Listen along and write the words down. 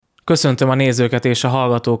Köszöntöm a nézőket és a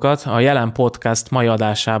hallgatókat. A Jelen Podcast mai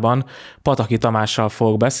adásában Pataki Tamással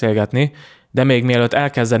fogok beszélgetni, de még mielőtt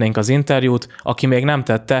elkezdenénk az interjút, aki még nem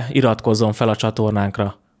tette, iratkozzon fel a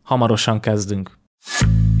csatornánkra. Hamarosan kezdünk.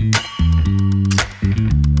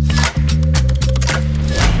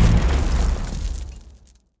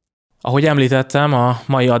 Ahogy említettem, a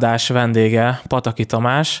mai adás vendége Pataki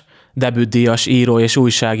Tamás, debütdíjas író és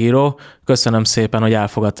újságíró. Köszönöm szépen, hogy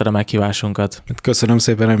elfogadtad a meghívásunkat. Köszönöm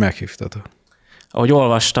szépen, hogy meghívtatok. Ahogy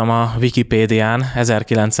olvastam a Wikipédián,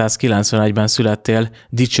 1991-ben születtél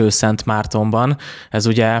Dicsőszentmártonban. Ez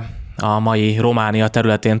ugye a mai Románia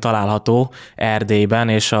területén található, Erdélyben,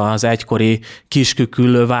 és az egykori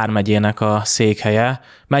Kisküküllő vármegyének a székhelye.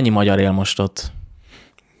 Mennyi magyar él most ott?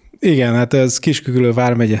 Igen, hát ez Kisküküllő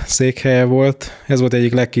vármegye székhelye volt. Ez volt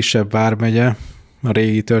egyik legkisebb vármegye a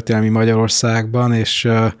régi történelmi Magyarországban, és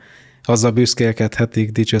azzal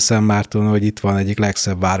büszkélkedhetik Dicsőszentmárton, hogy itt van egyik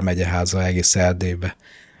legszebb vármegyeháza egész Erdélybe.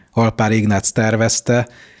 Alpár Ignác tervezte,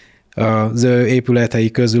 az ő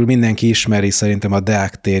épületei közül mindenki ismeri szerintem a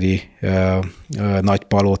Deák-téri nagy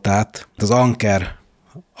palotát, az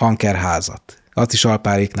Ankerházat. Azt is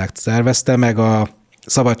Alpár Ignác tervezte, meg a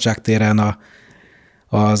Szabadságtéren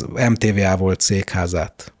az MTVA volt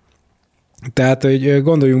székházát. Tehát, hogy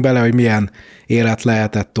gondoljunk bele, hogy milyen élet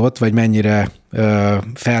lehetett ott, vagy mennyire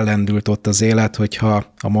fellendült ott az élet, hogyha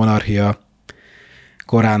a monarchia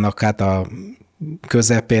korának hát a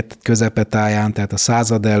közepetáján, tehát a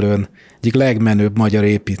század előn egyik legmenőbb magyar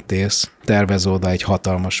építész tervez oda egy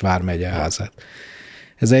hatalmas vármegyeházat.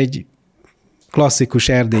 Ez egy klasszikus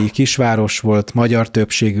erdélyi kisváros volt, magyar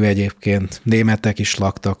többségű egyébként, németek is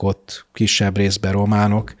laktak ott, kisebb részben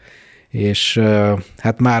románok, és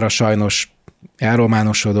hát mára sajnos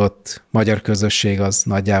elrománosodott magyar közösség az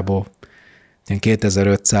nagyjából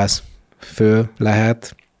 2500 fő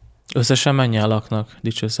lehet. Összesen mennyien laknak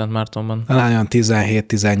Dicsőszentmártonban? Talán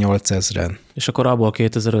 17-18 ezren. És akkor abból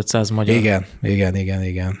 2500 magyar?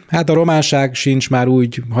 Igen. Hát a románság sincs már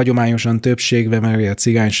úgy hagyományosan többségben, mert a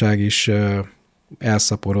cigányság is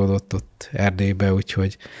elszaporodott ott Erdélybe,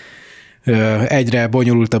 úgyhogy egyre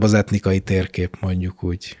bonyolultabb az etnikai térkép, mondjuk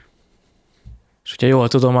úgy. És hogyha jól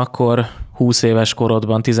tudom, akkor 20 éves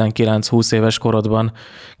korodban, 19-20 éves korodban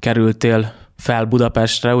kerültél fel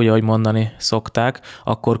Budapestre, ugye, ahogy mondani szokták,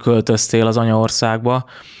 akkor költöztél az anyaországba.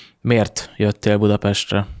 Miért jöttél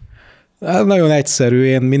Budapestre? Hát nagyon egyszerű,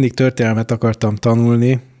 én mindig történelmet akartam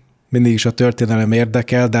tanulni, mindig is a történelem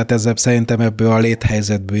érdekel, de hát ezzel szerintem ebből a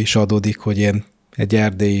léthelyzetből is adódik, hogy én egy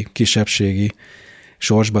erdélyi kisebbségi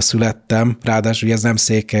sorsba születtem, ráadásul ez nem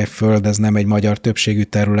Székelyföld, ez nem egy magyar többségű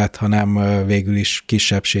terület, hanem végül is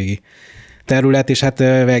kisebbségi terület, és hát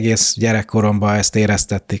egész gyerekkoromban ezt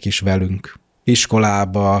éreztették is velünk.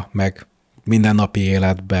 Iskolába, meg mindennapi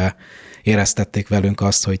életbe éreztették velünk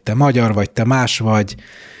azt, hogy te magyar vagy, te más vagy,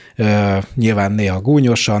 nyilván néha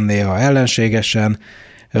gúnyosan, néha ellenségesen.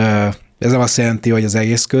 Ez nem azt jelenti, hogy az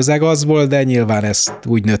egész közeg az volt, de nyilván ezt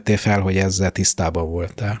úgy nőttél fel, hogy ezzel tisztában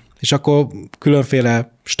voltál. És akkor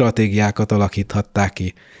különféle stratégiákat alakíthatták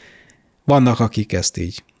ki. Vannak, akik ezt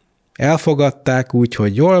így elfogadták úgy,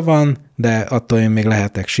 hogy jól van, de attól én még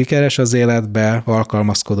lehetek sikeres az életbe,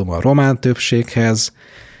 alkalmazkodom a román többséghez,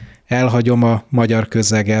 elhagyom a magyar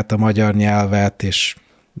közeget, a magyar nyelvet, és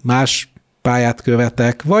más pályát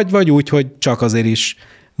követek, vagy úgy, hogy csak azért is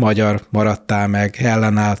magyar maradtál meg,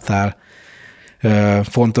 ellenálltál,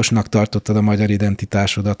 fontosnak tartottad a magyar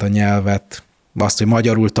identitásodat, a nyelvet, azt, hogy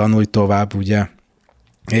magyarul tanulj tovább, ugye,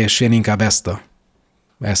 és én inkább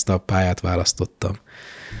ezt a pályát választottam.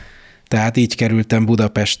 Tehát így kerültem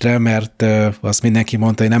Budapestre, mert azt mindenki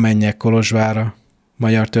mondta, hogy ne menjek Kolozsvárra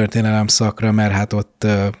magyar történelem szakra, mert hát ott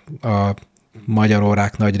a magyar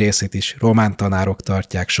órák nagy részét is román tanárok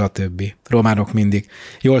tartják, stb. Románok mindig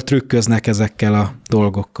jól trükköznek ezekkel a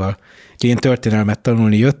dolgokkal. Én történelmet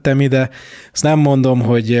tanulni jöttem ide, azt nem mondom,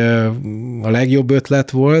 hogy a legjobb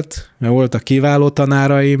ötlet volt, mert voltak kiváló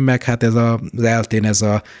tanáraim, meg hát ez az eltén ez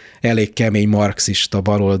a elég kemény marxista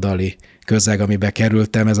baloldali közeg, amibe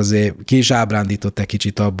kerültem, ez azért ki is ábrándított egy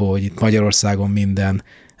kicsit abból, hogy itt Magyarországon minden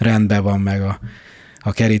rendben van, meg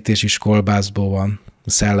a kerítés is kolbászból van, a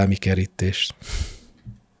szellemi kerítés.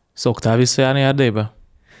 Szoktál visszajárni Erdélybe?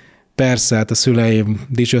 Persze, hát a szüleim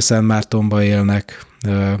Dicsőszentmártonban élnek,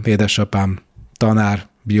 édesapám tanár,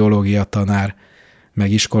 biológia tanár,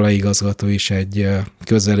 meg iskolaigazgató is egy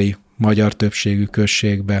közeli magyar többségű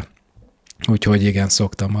községbe, úgyhogy igen,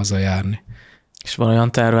 szoktam hazajárni. És van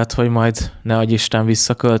olyan terved, hogy majd ne adj Isten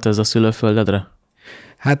visszaköltöz a szülőföldedre?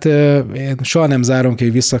 Hát én soha nem zárom ki,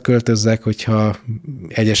 hogy visszaköltözzek, hogyha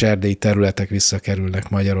egyes erdélyi területek visszakerülnek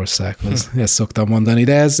Magyarországhoz. Ezt szoktam mondani,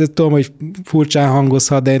 de ez tudom, hogy furcsán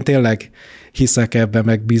hangozhat, de én tényleg hiszek ebbe,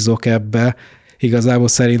 meg bízok ebbe. Igazából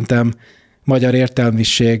szerintem magyar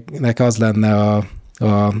értelmiségnek az lenne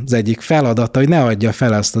az egyik feladata, hogy ne adja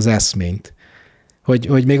fel ezt az eszményt.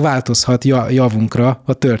 Hogy még változhat javunkra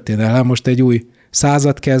a történelem. Most egy új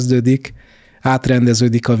század kezdődik,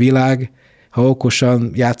 átrendeződik a világ, ha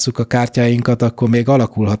okosan játsszuk a kártyáinkat, akkor még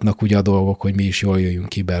alakulhatnak úgy a dolgok, hogy mi is jól jöjjünk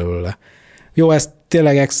ki belőle. Jó, ez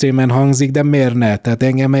tényleg extrémen hangzik, de miért ne? Tehát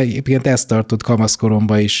engem egyébként ezt tartott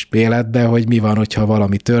kamaszkoromban is életbe, hogy mi van, hogyha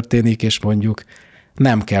valami történik, és mondjuk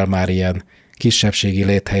nem kell már ilyen kisebbségi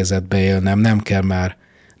léthelyzetbe élnem, nem kell már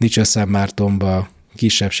Dicsőszentmártonba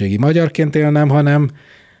kisebbségi magyarként élnem, hanem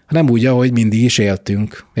úgy, ahogy mindig is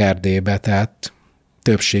éltünk Erdélybe, tehát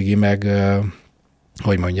többségi meg,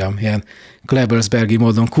 hogy mondjam, ilyen Klebelsbergi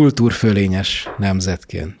módon kultúrfölényes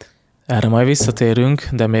nemzetként. Erre majd visszatérünk,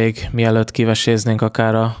 de még mielőtt kiveséznénk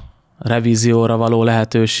akár a revízióra való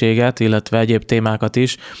lehetőséget, illetve egyéb témákat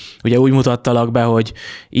is. Ugye úgy mutattalak be, hogy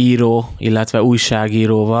író, illetve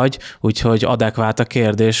újságíró vagy, úgyhogy adekvát a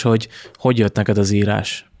kérdés, hogy jött neked az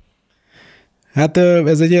írás? Hát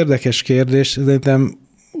ez egy érdekes kérdés. Szerintem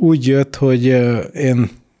úgy jött, hogy én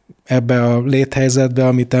ebbe a léthelyzetbe,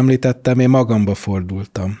 amit említettem, én magamba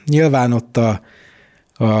fordultam. Nyilván ott a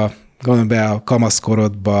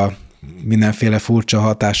kamaszkorodban mindenféle furcsa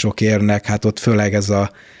hatások érnek, hát ott főleg ez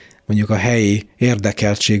mondjuk a helyi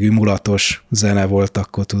érdekeltségű mulatos zene volt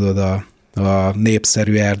akkor, tudod, a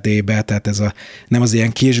népszerű Erdélybe, tehát ez nem az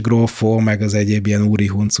ilyen kisgrófó, meg az egyéb ilyen úri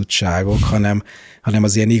huncutságok, hanem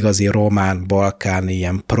az ilyen igazi román, balkáni,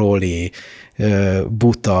 ilyen proli,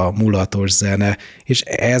 buta, mulatos zene, és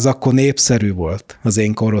ez akkor népszerű volt az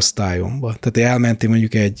én korosztályomban. Tehát elmentél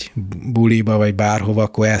mondjuk egy buliba, vagy bárhova,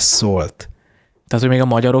 akkor ez szólt. Tehát, hogy még a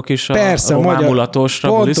magyarok is persze, a román mulatosra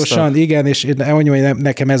pontosan, bulisztak? igen, és mondjam, hogy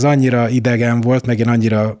nekem ez annyira idegen volt, meg én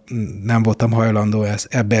annyira nem voltam hajlandó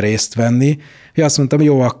ebbe részt venni, hogy azt mondtam,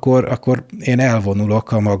 jó, akkor én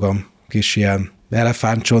elvonulok a magam kis ilyen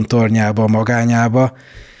elefántcsontornyába, magányába,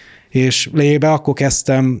 és lényegében akkor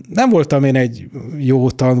kezdtem, nem voltam én egy jó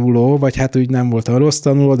tanuló, vagy hát úgy nem voltam rossz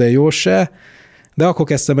tanuló, de jó se, de akkor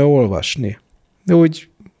kezdtem el olvasni. De úgy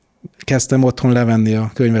kezdtem otthon levenni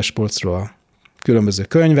a könyvespolcról különböző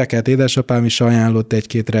könyveket, édesapám is ajánlott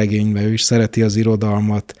egy-két regénybe, ő is szereti az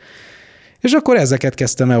irodalmat, és akkor ezeket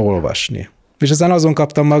kezdtem el olvasni. És aztán azon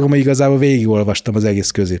kaptam magam, hogy igazából végigolvastam az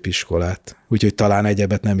egész középiskolát, úgyhogy talán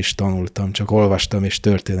egyebet nem is tanultam, csak olvastam, és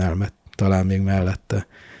történelmet talán még mellette.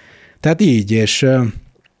 Tehát így, és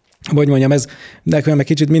hogy mondjam, ez nekem egy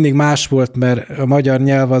kicsit mindig más volt, mert a magyar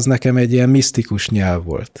nyelv az nekem egy ilyen misztikus nyelv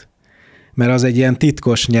volt. Mert az egy ilyen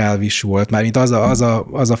titkos nyelv is volt, mármint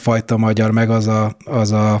az a fajta magyar, meg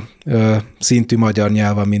az a szintű magyar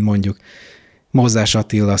nyelv, mint mondjuk Mózes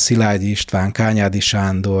Attila, Szilágyi István, Kányádi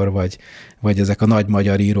Sándor, vagy ezek a nagy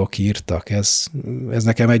magyar írók írtak. Ez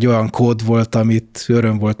nekem egy olyan kód volt, amit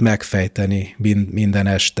öröm volt megfejteni minden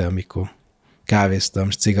este, amikor kávéztam,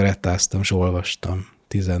 cigarettáztam, és olvastam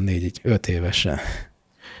 5 évesen.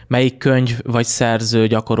 Melyik könyv vagy szerző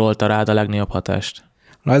gyakorolta rád a legnagyobb hatást?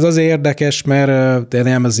 Na ez azért érdekes, mert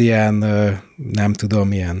nem az ilyen, nem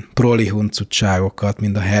tudom, ilyen proli huncutságokat,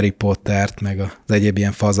 mint a Harry Pottert, meg az egyéb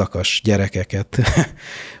ilyen fazakas gyerekeket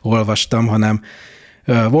olvastam, hanem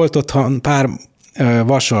volt otthon pár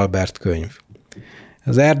Vasalbert könyv.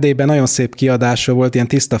 Az Erdélyben nagyon szép kiadása volt, ilyen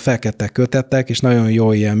tiszta fekete kötetek, és nagyon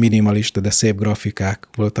jó ilyen minimalista, de szép grafikák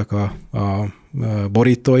voltak a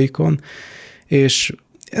borítóikon, és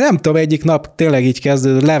nem tudom, egyik nap tényleg így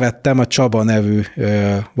kezdődött, levettem a Csaba nevű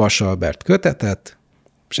Vasalbert kötetet,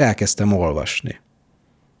 és elkezdtem olvasni.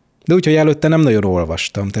 De úgyhogy előtte nem nagyon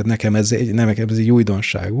olvastam, tehát nekem ez egy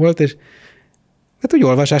újdonság volt, és hát úgy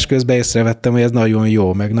olvasás közben észrevettem, hogy ez nagyon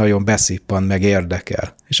jó, meg nagyon beszippan, meg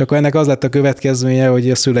érdekel. És akkor ennek az lett a következménye,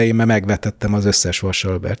 hogy a szüleimmel megvetettem az összes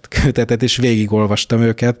Vasalbert kötetet, és végigolvastam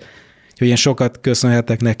őket, hogy én sokat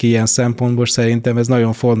köszönhetek neki ilyen szempontból, szerintem ez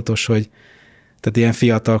nagyon fontos, hogy tehát ilyen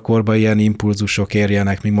fiatal korban ilyen impulzusok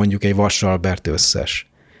érjenek, mint mondjuk egy Vasalbert összes.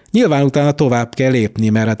 Nyilván utána tovább kell lépni,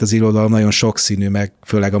 mert hát az irodalom nagyon sokszínű, meg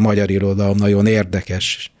főleg a magyar irodalom nagyon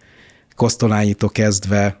érdekes. Kosztolányitól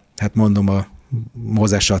kezdve, hát mondom a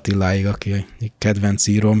Mózes Attiláig, aki egy kedvenc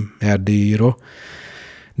íróm, erdélyi író.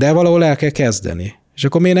 De valahol el kell kezdeni. És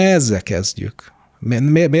akkor miért ne ezzel kezdjük?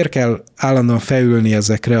 Miért kell állandóan felülni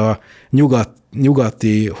ezekre a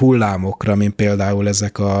nyugati hullámokra, mint például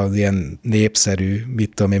ezek az ilyen népszerű,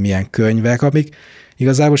 mit tudom én, milyen könyvek, amik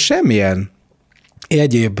igazából semmilyen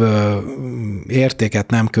egyéb értéket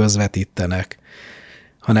nem közvetítenek.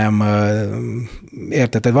 hanem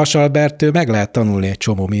érted, Vasalberttől meg lehet tanulni egy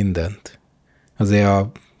csomó mindent. Azért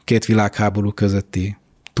a két világháború közötti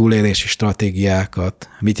túlélési stratégiákat,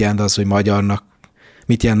 mit jelent az, hogy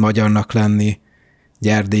mit jelent magyarnak lenni egy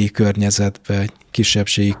erdélyi környezetbe, egy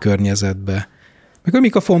kisebbségi környezetbe, meg hogy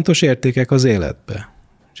mik a fontos értékek az életbe.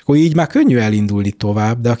 És akkor így már könnyű elindulni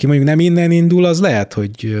tovább, de aki mondjuk nem innen indul, az lehet,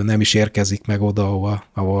 hogy nem is érkezik meg oda,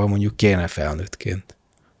 ahol mondjuk kéne felnőttként.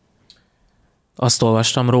 Azt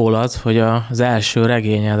olvastam rólad, hogy az első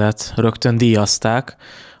regényedet rögtön díjazták,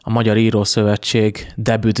 a Magyar Írószövetség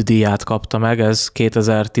debüt díját kapta meg, ez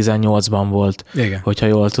 2018-ban volt, igen, hogyha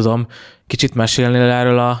jól tudom. Kicsit mesélnél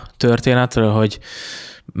erről a történetről, hogy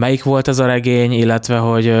melyik volt ez a regény, illetve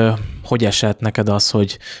hogy esett neked az,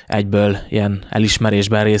 hogy egyből ilyen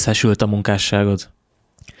elismerésben részesült a munkásságod?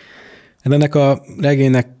 Ennek a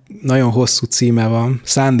regénynek nagyon hosszú címe van,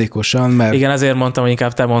 szándékosan, mert... Igen, ezért mondtam, hogy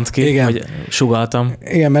inkább te mondd ki, igen, hogy sugalltam.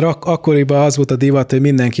 Igen, mert akkoriban az volt a divat, hogy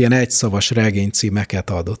mindenki ilyen egyszavas regénycímeket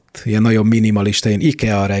adott. Ilyen nagyon minimalista, ilyen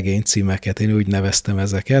IKEA regénycímeket, én úgy neveztem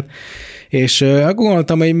ezeket. És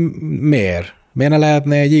gondoltam, hogy miért? Miért ne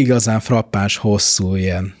lehetne egy igazán frappáns, hosszú,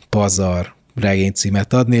 ilyen pazar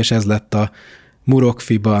regénycímet adni, és ez lett a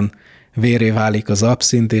Murokfiban véré válik az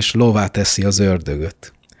abszint, és lová teszi az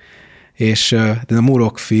ördögöt. És a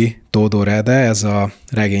Murokfi Tódor Ede, ez a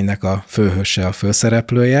regénynek a főhőse, a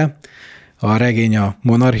főszereplője. A regény a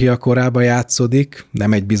monarchia korában játszódik,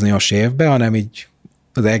 nem egy bizonyos évben, hanem így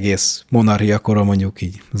az egész monarchia kora mondjuk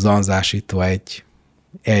így zanzásítva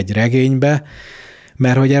egy regénybe,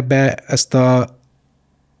 mert hogy ebbe ezt a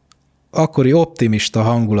akkori optimista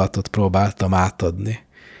hangulatot próbáltam átadni,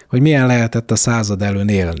 hogy milyen lehetett a század előn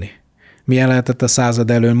élni, milyen lehetett a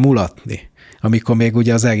század előn mulatni, amikor még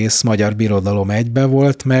ugye az egész magyar birodalom egyben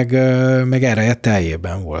volt, meg ereje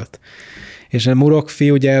teljében volt. És a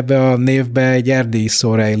Murokfi, ugye ebbe a névbe egy erdélyi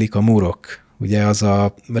szó rejlik, a murok, ugye az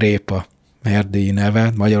a répa erdélyi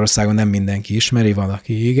neve, Magyarországon nem mindenki ismeri, van,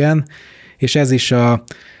 aki igen, és ez is a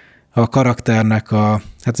karakternek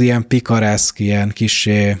hát ilyen pikareszk, ilyen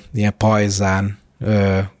kissé, ilyen pajzán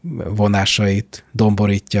vonásait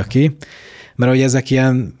domborítja ki, mert hogy ezek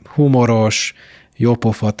ilyen humoros,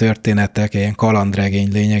 jópofa történetek, ilyen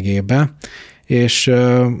kalandregény lényegében, és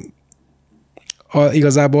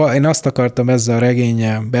igazából én azt akartam ezzel a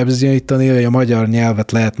regénnyel bebizonyítani, hogy a magyar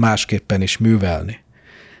nyelvet lehet másképpen is művelni.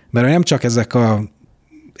 Mert nem csak ezek a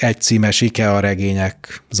egycímes IKEA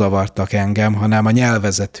regények zavartak engem, hanem a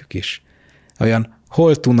nyelvezetük is. Olyan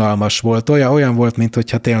holtunalmas volt, olyan volt, mint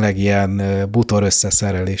hogyha tényleg ilyen butor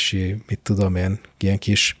összeszerelési, mit tudom én, ilyen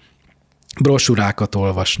kis brosúrákat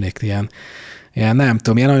olvasnék, ilyen nem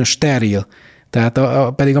tudom, ilyen nagyon steril. Tehát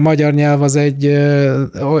pedig a magyar nyelv az egy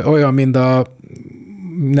olyan, mint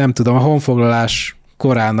nem tudom, a honfoglalás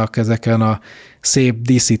korának ezeken a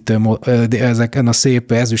szép ezeken a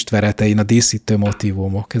szép ezüstveretein a díszítő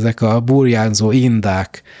motívumok, ezek a burjánzó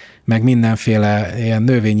indák, meg mindenféle ilyen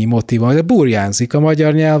növényi motívum, de burjánzik, a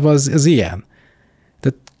magyar nyelv az ilyen.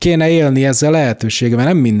 Tehát kéne élni ezzel a lehetőséggel, mert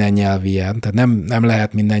nem minden nyelv ilyen, tehát nem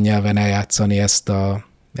lehet minden nyelven eljátszani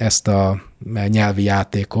ezt a nyelvi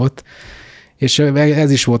játékot, és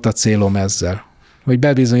ez is volt a célom ezzel, hogy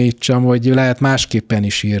bebizonyítsam, hogy lehet másképpen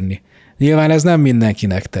is írni. Nyilván ez nem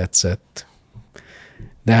mindenkinek tetszett,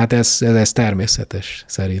 de hát ez természetes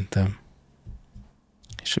szerintem.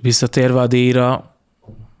 És visszatérve a díjra,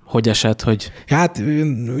 hogy esett, hogy... Hát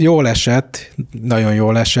jól esett, nagyon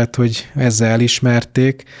jól esett, hogy ezzel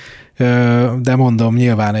elismerték, de mondom,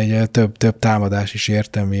 nyilván egy több támadás is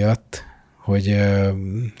értem miatt, hogy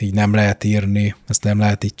így nem lehet írni, ezt nem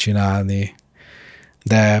lehet így csinálni.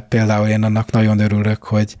 De például én annak nagyon örülök,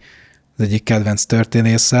 hogy az egyik kedvenc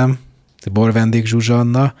történészem, Borvendik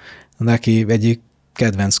Zsuzsanna, neki egyik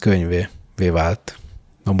kedvenc könyvé vált,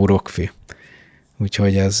 a Murokfi.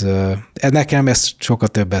 Úgyhogy ez nekem ez sokkal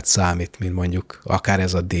többet számít, mint mondjuk akár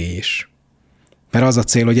ez a díj is. Mert az a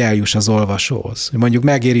cél, hogy eljuss az olvasóhoz. Mondjuk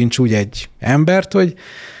megérints úgy egy embert, hogy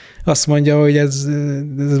azt mondja, hogy ez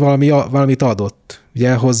valamit adott,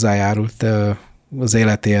 ugye hozzájárult az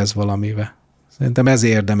életéhez valamivel. Szerintem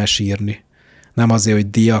ezért érdemes írni. Nem azért, hogy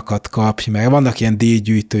díjakat kapj, meg vannak ilyen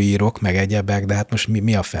díjgyűjtő írók, meg egyebek, de hát most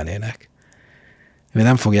mi a fenének?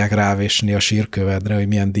 Nem fogják rávésni a sírkövedre, hogy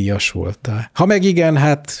milyen díjas voltál. Ha meg igen,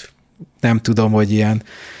 hát nem tudom, hogy ilyen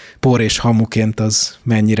por és hamuként az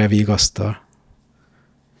mennyire vigasztal.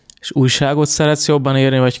 És újságot szeretsz jobban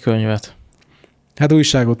írni, vagy könyvet? Hát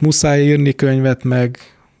újságot muszáj írni, könyvet meg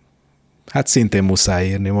hát szintén muszáj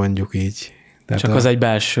írni, mondjuk így. Tehát csak az egy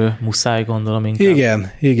belső muszáj, gondolom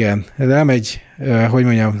inkább. Igen. De nem egy, hogy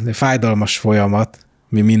mondjam, fájdalmas folyamat,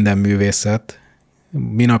 mi minden művészet,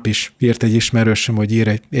 minap is írt egy ismerősöm,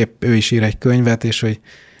 hogy ő is ír egy könyvet, és hogy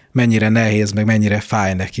mennyire nehéz, meg mennyire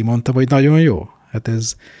fáj neki. Mondtam, hogy nagyon jó. Hát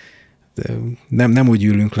ez nem úgy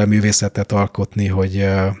ülünk le művészetet alkotni, hogy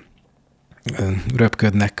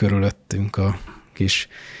röpködnek körülöttünk a kis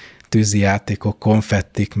tűzijátékok,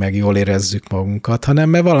 konfettik, meg jól érezzük magunkat, hanem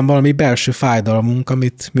mert valami belső fájdalmunk,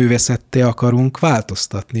 amit művészetté akarunk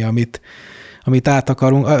változtatni, amit át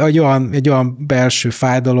akarunk, egy olyan belső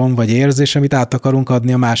fájdalom vagy érzés, amit át akarunk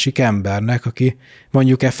adni a másik embernek, aki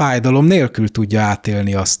mondjuk fájdalom nélkül tudja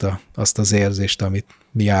átélni azt az érzést, amit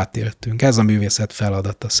mi átéltünk. Ez a művészet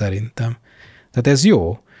feladata szerintem. Tehát ez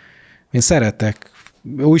jó. Én szeretek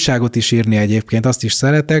újságot is írni egyébként, azt is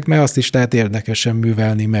szeretek, mert azt is lehet érdekesen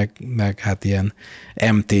művelni, meg hát ilyen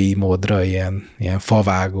MTI módra, ilyen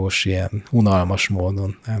favágós, ilyen unalmas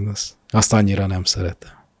módon. Azt annyira nem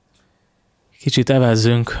szeretem. Kicsit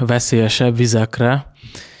evezzünk veszélyesebb vizekre.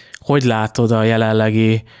 Hogy látod a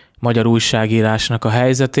jelenlegi magyar újságírásnak a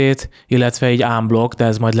helyzetét, illetve egy unblock, de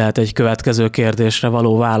ez majd lehet egy következő kérdésre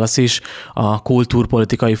való válasz is, a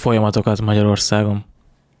kultúrpolitikai folyamatokat Magyarországon?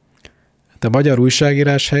 A magyar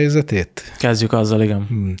újságírás helyzetét? Kezdjük azzal, igen.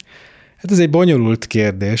 Hát ez egy bonyolult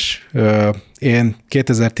kérdés. Én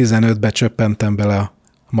 2015-ben csöppentem bele a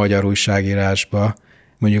magyar újságírásba,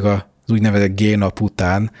 mondjuk az úgynevezett G-nap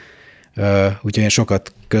után, úgyhogy én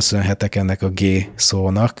sokat köszönhetek ennek a G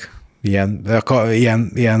szónak,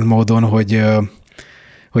 ilyen módon,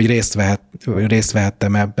 hogy részt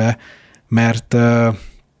vehettem ebbe, mert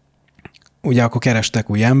ugye akkor kerestek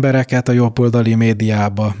új embereket a jobboldali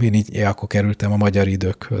médiába, én így akkor kerültem a Magyar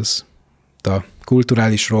Időkhöz, a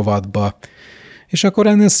kulturális rovatba, és akkor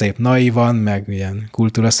ennél szép naívan, meg ilyen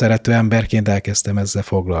kultúra szerető emberként elkezdtem ezzel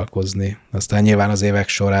foglalkozni. Aztán nyilván az évek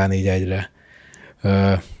során így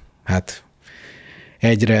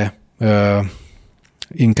egyre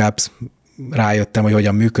inkább rájöttem, hogy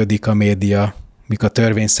hogyan működik a média, mik a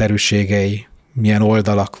törvényszerűségei, milyen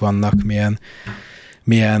oldalak vannak,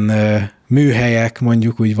 milyen műhelyek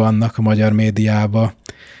mondjuk úgy vannak a magyar médiában,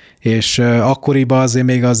 és akkoriban azért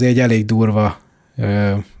egy elég durva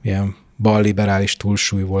ilyen balliberális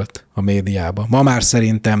túlsúly volt a médiában. Ma már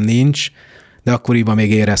szerintem nincs, de akkoriban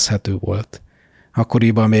még érezhető volt.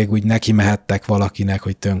 Akkoriban még úgy neki mehettek valakinek,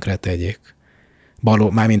 hogy tönkre tegyék.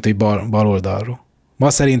 Mármint, hogy baloldalról. Ma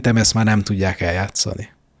szerintem ezt már nem tudják eljátszani.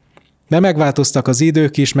 De megváltoztak az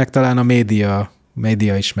idők is, meg talán a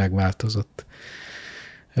média is megváltozott.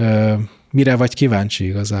 Mire vagy kíváncsi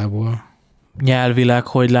igazából? Nyelvileg,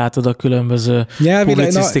 hogy látod a különböző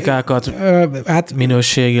publicisztikákat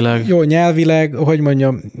minőségileg? Jó, nyelvileg, hogy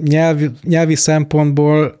mondjam, nyelvi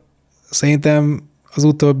szempontból szerintem az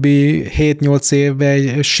utóbbi 7-8 évben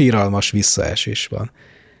egy síralmas visszaesés van.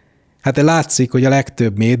 Hát látszik, hogy a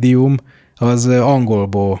legtöbb médium az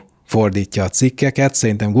angolból fordítja a cikkeket,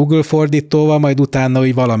 szerintem Google fordítóval, majd utána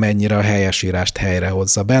hogy valamennyire a helyesírást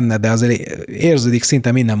helyrehozza benne, de azért érződik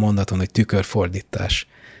szinte minden mondaton, hogy tükörfordítás.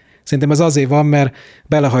 Szerintem ez azért van, mert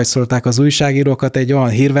belehajszolták az újságírókat egy olyan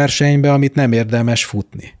hírversenybe, amit nem érdemes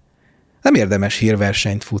futni. Nem érdemes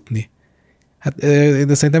hírversenyt futni. Hát,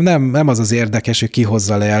 de szerintem nem az érdekes, hogy ki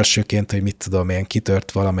hozza le elsőként, hogy mit tudom én,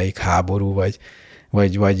 kitört valamelyik háború,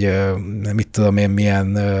 vagy mit tudom én,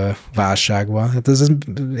 milyen válság van. Hát ez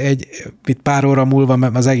itt pár óra múlva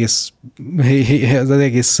az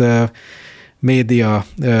egész média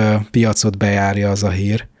piacot bejárja az a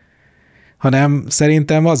hír. Hanem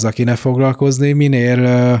szerintem azzal kéne foglalkozni,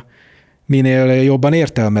 minél jobban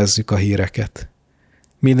értelmezzük a híreket.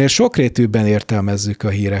 Minél sokrétűbben értelmezzük a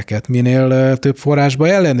híreket, minél több forrásba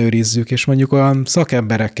ellenőrizzük, és mondjuk olyan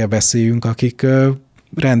szakemberekkel beszéljünk, akik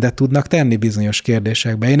rendet tudnak tenni bizonyos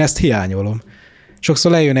kérdésekben. Én ezt hiányolom.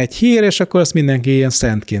 Sokszor lejön egy hír, és akkor azt mindenki ilyen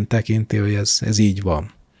szentként tekinti, hogy ez így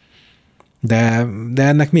van. De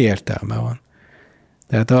ennek mi értelme van?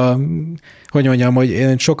 Tehát hogy mondjam, hogy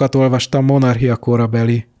én sokat olvastam monarchia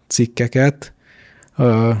korabeli cikkeket,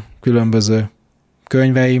 különböző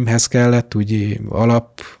könyveimhez kellett úgy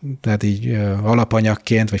tehát így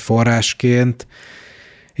alapanyagként, vagy forrásként,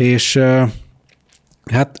 és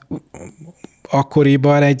hát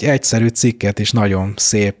akkoriban egy egyszerű cikket is nagyon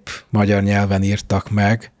szép magyar nyelven írtak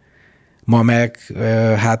meg, ma meg,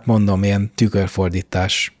 hát mondom, ilyen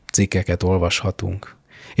tükörfordítás cikkeket olvashatunk.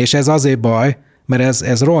 És ez azért baj, mert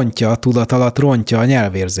ez rontja, a tudat alatt rontja a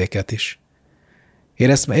nyelvérzéket is.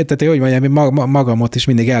 Tehát hogy mondjam, magamot is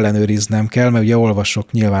mindig ellenőriznem kell, mert ugye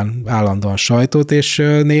olvasok nyilván állandóan sajtót, és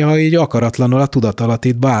néha így akaratlanul a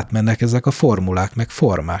tudatalatitba átmennek ezek a formulák, meg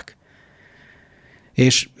formák.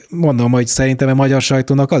 És mondom, hogy szerintem a magyar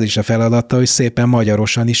sajtónak az is a feladata, hogy szépen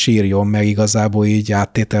magyarosan is írjon meg igazából így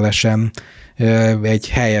áttételesen egy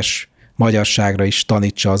helyes magyarságra is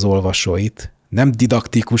tanítsa az olvasóit. Nem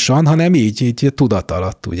didaktikusan, hanem így tudat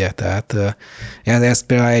alatt, ugye. Tehát ezt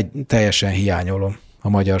például teljesen hiányolom a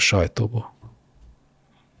magyar sajtóból.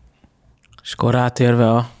 És akkor rátérve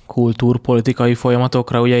a kultúrpolitikai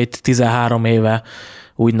folyamatokra, ugye itt 13 éve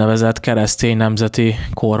úgynevezett keresztény nemzeti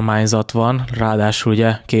kormányzat van, ráadásul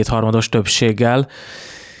ugye 2/3 többséggel.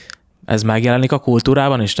 Ez megjelenik a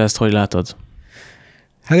kultúrában is, te ezt hogy látod?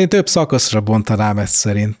 Hát én több szakaszra bontanám ezt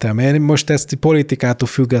szerintem. Én most ezt politikától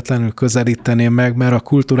függetlenül közelíteném meg, mert a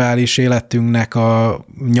kulturális életünknek a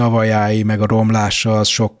nyavajái, meg a romlása az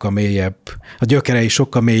sokkal mélyebb. A gyökerei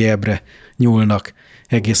sokkal mélyebbre nyúlnak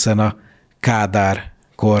egészen a Kádár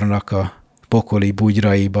kornak a pokoli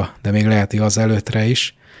bugyraiba, de még lehet, hogy az előttre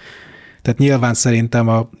is. Tehát nyilván szerintem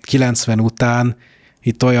a 90 után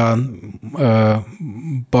itt olyan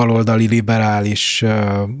baloldali liberális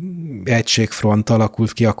egységfront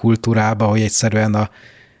alakult ki a kultúrába, hogy egyszerűen a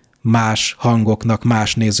más hangoknak,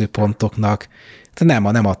 más nézőpontoknak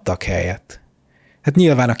nem adtak helyet. Hát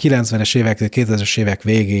nyilván a 90-es évektől 2000-es évek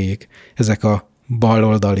végéig ezek a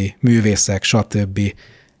baloldali művészek, stb.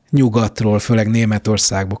 Nyugatról, főleg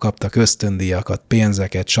Németországból kaptak ösztöndíjakat,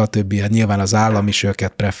 pénzeket, stb. Hát nyilván az állam is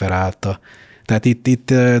őket preferálta. Tehát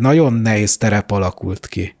itt nagyon nehéz terep alakult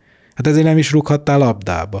ki. Hát ezért nem is rúghattál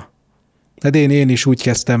labdába. Hát én is úgy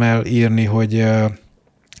kezdtem el írni, hogy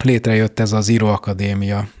létrejött ez az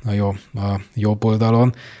íróakadémia a jobb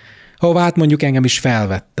oldalon, ahová hát mondjuk engem is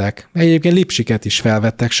felvettek. Egyébként Lipsiket is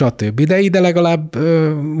felvettek, stb. De ide legalább,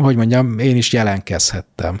 én is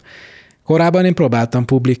jelenkezhettem. Korábban én próbáltam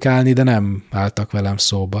publikálni, de nem álltak velem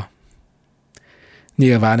szóba.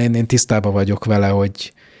 Nyilván én tisztában vagyok vele,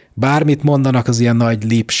 hogy bármit mondanak az ilyen nagy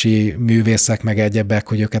lipsi művészek, meg egyebek,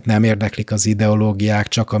 hogy őket nem érdeklik az ideológiák,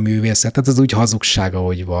 csak a művészet. Tehát ez úgy hazugság,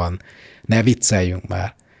 ahogy van. Ne vicceljünk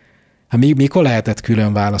már. Hát mikor lehetett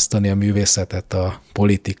külön választani a művészetet a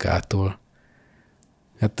politikától?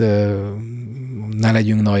 Hát ne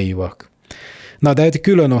legyünk naívak. Na, de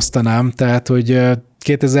külön osztanám, tehát, hogy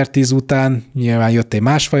 2010 után nyilván jött egy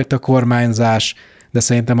másfajta kormányzás, de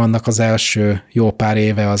szerintem annak az első jó pár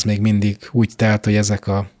éve az még mindig úgy telt, hogy ezek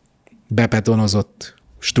a bebetonozott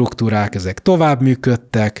struktúrák, ezek tovább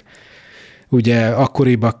működtek. Ugye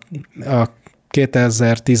akkoriban a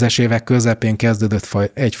 2010-es évek közepén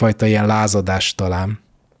kezdődött egyfajta ilyen lázadás talán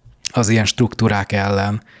az ilyen struktúrák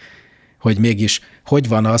ellen, hogy mégis hogy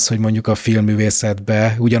van az, hogy mondjuk a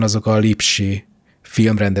filmművészetben ugyanazok a lipsi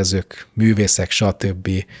filmrendezők, művészek, stb.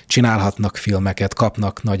 Csinálhatnak filmeket,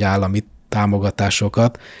 kapnak nagy állami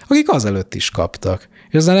támogatásokat, akik azelőtt is kaptak.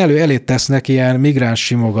 És ezen elét tesznek ilyen migráns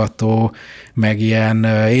simogató, meg ilyen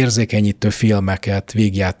érzékenyítő filmeket,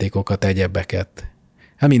 vígjátékokat, egyebeket.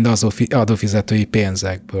 Hát mind az adófizetői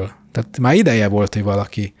pénzekből. Tehát már ideje volt, hogy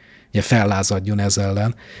valaki ugye fellázadjon ez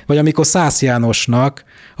ellen. Vagy amikor Szász Jánosnak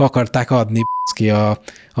akarták adni ki a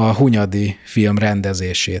Hunyadi film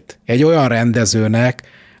rendezését. Egy olyan rendezőnek,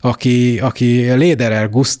 aki Lederer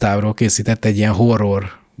Gusztávról készített egy ilyen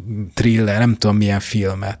horror thriller, nem tudom milyen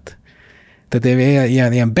filmet. Tehát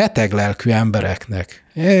ilyen beteg lelkű embereknek.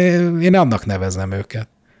 Én annak nevezem őket.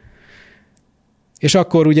 És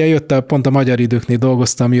akkor ugye jött, pont a Magyar Időknél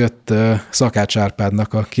dolgoztam, jött Szakács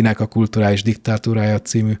Árpádnak a Kinek a kulturális diktatúrája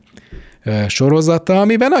című sorozata,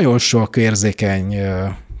 amiben nagyon sok érzékeny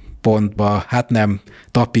pontba, hát nem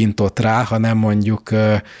tapintott rá, hanem mondjuk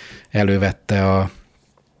elővette a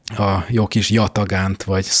jó kis jatagánt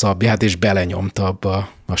vagy szabját, és belenyomta abba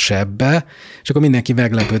a sebbe, és akkor mindenki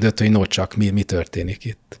meglepődött, hogy no csak mi történik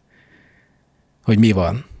itt. Hogy mi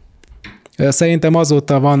van. Szerintem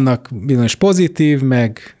azóta vannak bizonyos pozitív,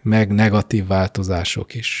 meg negatív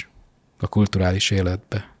változások is a kulturális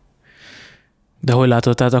életbe. De hogy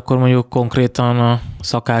látod, tehát akkor mondjuk konkrétan a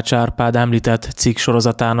Szakács Árpád említett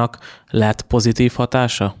cikksorozatának lett pozitív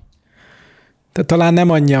hatása? Tehát talán nem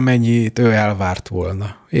annyi, amennyit ő elvárt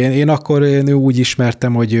volna. Én akkor úgy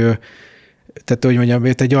ismertem, hogy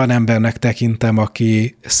őt egy olyan embernek tekintem,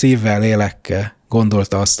 aki szívvel, lélekkel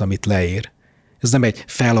gondolta azt, amit leír. Ez nem egy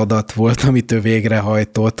feladat volt, amit ő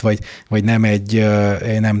végrehajtott, vagy nem egy,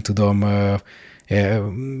 nem tudom,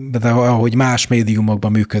 de ahogy más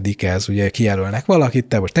médiumokban működik ez, ugye kijelölnek valakit,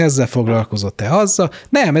 te most ezzel foglalkozott, te azzal.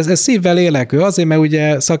 Nem, ez szívvel lélekű, azért, mert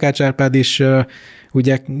ugye Szakács Árpád is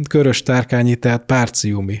ugye köröstárkányi, tehát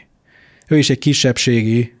párciumi. Ő is egy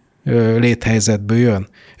kisebbségi léthelyzetből jön.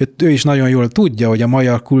 Ő is nagyon jól tudja, hogy a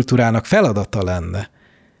magyar kultúrának feladata lenne.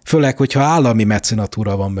 Főleg, hogyha állami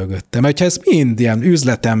mecenatúra van mögötte. Mert ha ez mind ilyen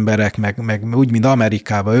üzletemberek, meg úgy, mint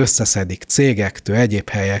Amerikában összeszedik cégektől, egyéb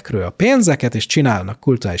helyekről a pénzeket, és csinálnak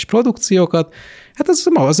kulturális produkciókat, hát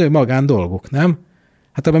az ő magán dolguk, nem?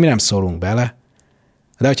 Hát abban mi nem szólunk bele.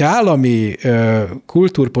 De hogyha állami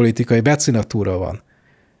kultúrpolitikai becinatúra van,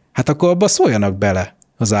 hát akkor abba szóljanak bele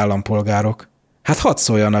az állampolgárok. Hát hadd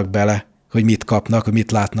szóljanak bele, hogy mit kapnak, hogy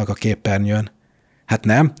mit látnak a képernyőn. Hát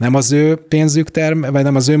nem az ő pénzük vagy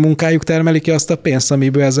nem az ő munkájuk termeli ki azt a pénzt,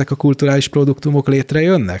 amiből ezek a kulturális produktumok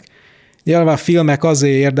létrejönnek. Nyilván a filmek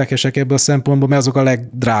azért érdekesek ebből a szempontból, mert azok a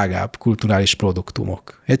legdrágább kulturális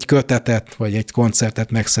produktumok. Egy kötetet vagy egy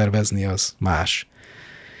koncertet megszervezni az más.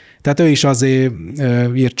 Tehát ő is azért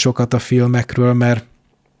írt sokat a filmekről, mert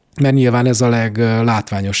nyilván ez a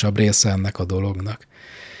leglátványosabb része ennek a dolognak.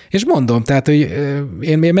 És mondom, tehát, hogy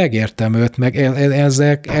én még megértem őt, meg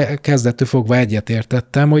ezzel kezdettől fogva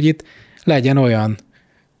egyetértettem, hogy itt legyen olyan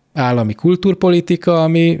állami kultúrpolitika,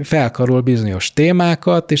 ami felkarol bizonyos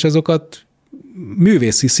témákat, és azokat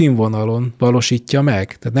művészi színvonalon valósítja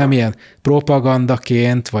meg. Tehát nem ilyen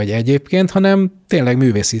propagandaként, vagy egyébként, hanem tényleg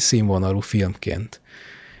művészi színvonalú filmként.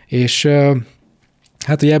 És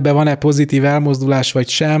hát, hogy ebben van-e pozitív elmozdulás, vagy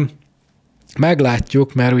sem,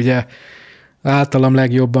 meglátjuk, mert ugye általam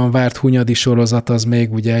legjobban várt Hunyadi sorozat az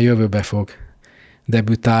még ugye jövőbe fog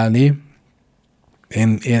debütálni.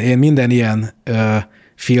 Én minden ilyen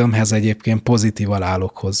filmhez egyébként pozitívan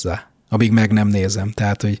állok hozzá, amíg meg nem nézem.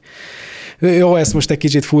 Tehát, hogy jó, ezt most egy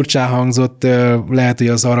kicsit furcsán hangzott, lehet, hogy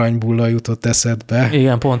az Aranybulla jutott eszedbe.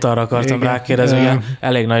 Igen, pont arra akartam rákérdezni, ugye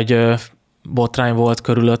elég nagy botrány volt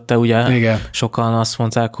körülötte, ugye igen. Sokan azt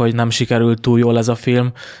mondták, hogy nem sikerült túl jól ez a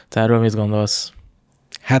film. Te erről mit gondolsz?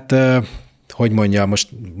 Hát, hogy mondjam, most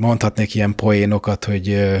mondhatnék ilyen poénokat,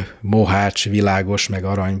 hogy mohács, világos, meg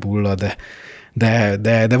aranybulla,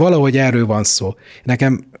 de valahogy erről van szó.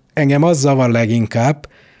 Engem az zavar leginkább,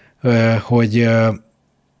 hogy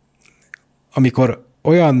amikor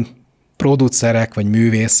olyan producerek, vagy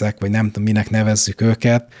művészek, vagy nem tudom, minek nevezzük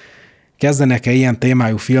őket, kezdenek-e ilyen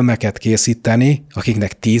témájú filmeket készíteni,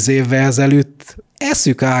 akiknek 10 évvel ezelőtt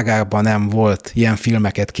eszük ágában nem volt ilyen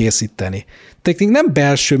filmeket készíteni. Tehát nem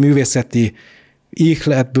belső művészeti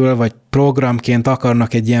ihletből vagy programként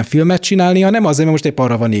akarnak egy ilyen filmet csinálni, hanem azért, mert most épp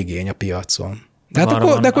arra van igény a piacon. De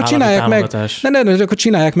akkor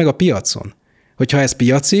csinálják meg a piacon. Hogyha ez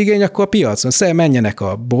piaci igény, akkor a piacon. Menjenek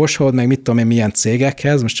a Borshoz, meg mit tudom én milyen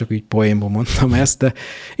cégekhez, most csak úgy poénból mondtam ezt, de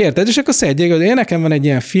érted? És akkor szedjék, hogy nekem van egy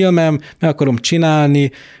ilyen filmem, meg akarom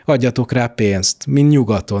csinálni, adjatok rá pénzt. Mint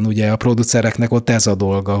nyugaton, ugye a producereknek ott ez a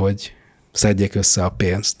dolga, hogy szedjék össze a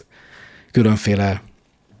pénzt. Különféle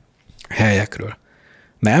helyekről.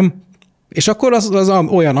 Nem? És akkor az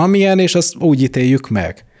olyan, amilyen, és azt úgy ítéljük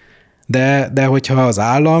meg. De hogyha az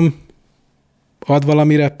állam ad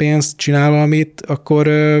valamire pénzt, csinál valamit,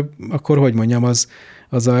 akkor hogy mondjam,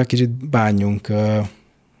 az a kicsit bánjunk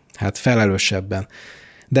hát felelősebben.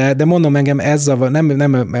 De mondom, engem ez zavar,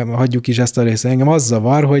 nem hagyjuk is ezt a részt, engem az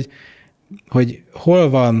zavar, hogy hol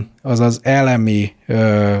van az elemi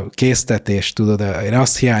késztetés, tudod, én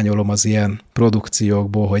azt hiányolom az ilyen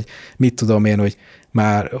produkciókból, hogy mit tudom én, hogy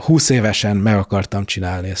már 20 évesen meg akartam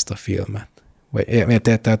csinálni ezt a filmet.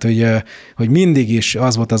 Tehát, hogy mindig is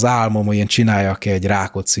az volt az álmom, hogy én csináljak egy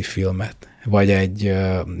Rákóczi filmet, vagy egy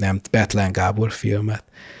Bethlen Gábor filmet.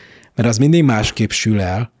 Mert az mindig másképp sül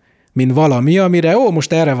el, mint valami, amire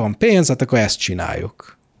most erre van pénz, hát akkor ezt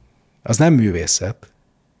csináljuk. Az nem művészet.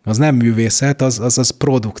 Az nem művészet, az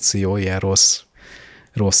produkció, ilyen rossz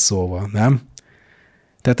szóval, nem?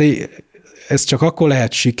 Tehát ez csak akkor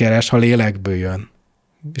lehet sikeres, ha lélekből jön.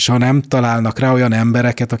 És ha nem találnak rá olyan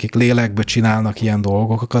embereket, akik lélekből csinálnak ilyen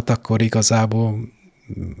dolgokat, akkor igazából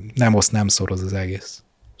nem szoroz az egész,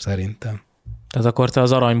 szerintem. Tehát akkor te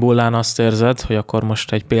az Aranybullán azt érzed, hogy akkor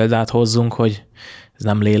most egy példát hozzunk, hogy ez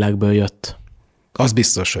nem lélekből jött. Az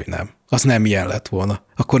biztos, hogy nem. Az nem ilyen lett volna.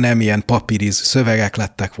 Akkor nem ilyen papírizű szövegek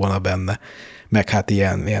lettek volna benne, meg hát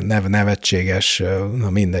ilyen nevetséges, na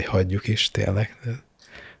mindegy, hagyjuk is tényleg.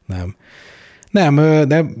 Nem,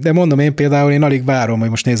 de mondom, én alig várom, hogy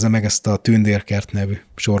most nézzem meg ezt a Tündérkert nevű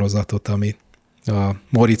sorozatot, ami a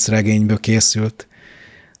Moritz regényből készült.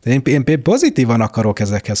 De én pozitívan akarok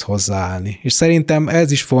ezekhez hozzáállni. És szerintem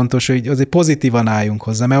ez is fontos, hogy azért pozitívan álljunk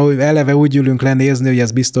hozzá, mert eleve úgy ülünk lenézni, hogy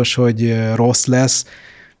ez biztos, hogy rossz lesz,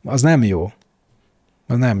 az nem jó.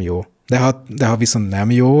 Az nem jó. De ha viszont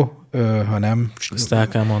nem jó, ha nem... Azt el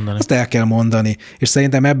kell mondani. Azt el kell mondani. És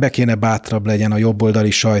szerintem ebbe kéne bátrabb legyen a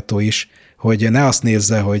jobboldali sajtó is, hogy ne azt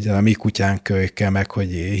nézze, hogy a mi kutyánk kölyke, meg hogy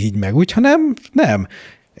higgy meg úgy, hanem nem.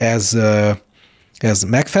 Ez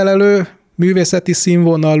megfelelő, művészeti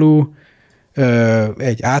színvonalú,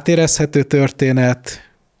 egy átérezhető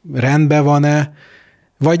történet, rendben van-e,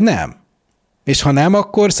 vagy nem. És ha nem,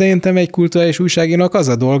 akkor szerintem egy kulturális újságírónak az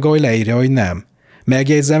a dolga, hogy leírja, hogy nem.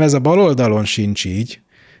 Megjegyzem, ez a bal oldalon sincs így,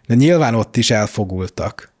 de nyilván ott is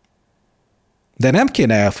elfogultak. De nem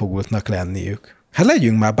kéne elfogultnak lenniük. Hát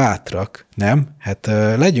legyünk már bátrak, nem? Hát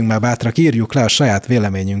legyünk már bátrak, írjuk le a saját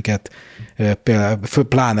véleményünket,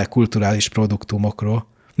 pláne kulturális produktumokról.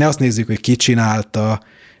 Ne azt nézzük, hogy ki csinálta,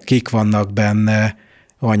 kik vannak benne,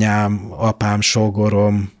 anyám, apám,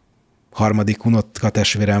 sógorom, harmadik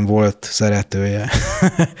unokatestvérem volt szeretője.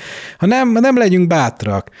 Nem legyünk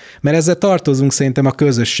bátrak, mert ezzel tartozunk szerintem a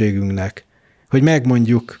közösségünknek, hogy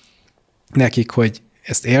megmondjuk nekik, hogy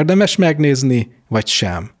ezt érdemes megnézni, vagy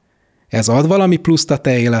sem. Ez ad valami pluszt a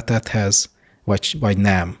te életedhez, vagy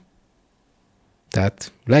nem.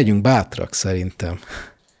 Tehát legyünk bátrak szerintem.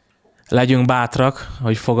 Legyünk bátrak,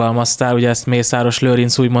 hogy fogalmaztál, ugye ezt Mészáros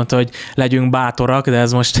Lőrinc úgy mondta, hogy legyünk bátorak, de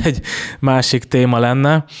ez most egy másik téma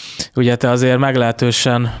lenne. Ugye te azért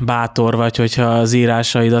meglehetősen bátor vagy, hogyha az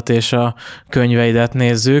írásaidat és a könyveidet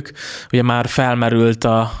nézzük. Ugye már felmerült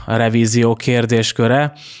a revízió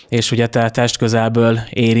kérdésköre, és ugye te testközelből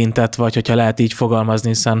érintett vagy, hogyha lehet így fogalmazni,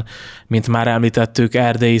 hiszen, mint már említettük,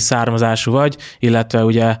 erdélyi származású vagy, illetve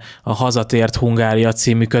ugye a Hazatért Hungária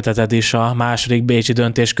című köteted is a második bécsi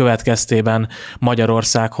döntés következtében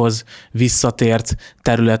Magyarországhoz visszatért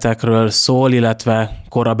területekről szól, illetve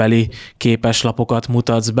korabeli képeslapokat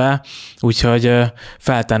mutatsz be, úgyhogy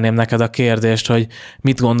feltenném neked a kérdést, hogy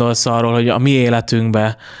mit gondolsz arról, hogy a mi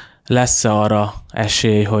életünkben lesz-e arra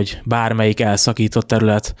esély, hogy bármelyik elszakított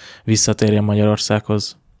terület visszatérjen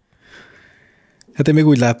Magyarországhoz? Hát én még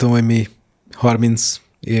úgy látom, hogy mi 30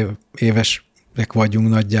 évesek vagyunk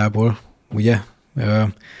nagyjából, ugye?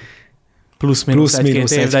 Plusz-minusz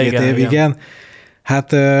egy-két év, igen.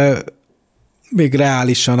 Hát még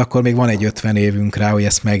reálisan akkor még van egy 50 évünk rá, hogy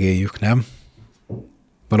ezt megéljük, nem?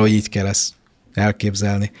 Valahogy így kell ezt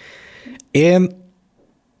elképzelni. Én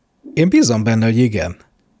bízom benne, hogy igen.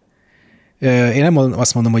 Én nem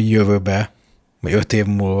azt mondom, hogy jövőbe, vagy 5 év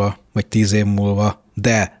múlva, vagy 10 év múlva,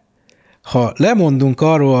 de ha lemondunk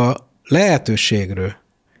arról a lehetőségről,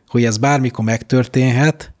 hogy ez bármikor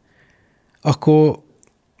megtörténhet, akkor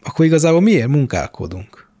igazából miért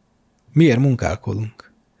munkálkodunk? Miért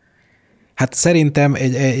munkálkodunk? Hát szerintem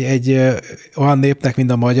egy olyan népnek,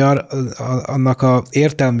 mint a magyar, annak az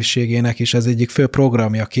értelmiségének is az egyik fő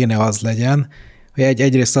programja kéne az legyen, hogy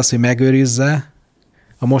egyrészt az, hogy megőrizze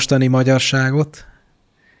a mostani magyarságot,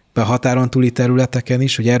 a határon túli területeken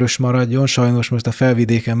is, hogy erős maradjon. Sajnos most a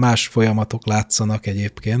felvidéken más folyamatok látszanak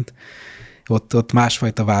egyébként. Ott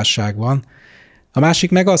másfajta válság van. A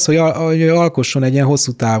másik meg az, hogy alkosson egy ilyen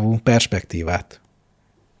hosszú távú perspektívát.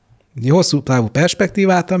 Egy hosszú távú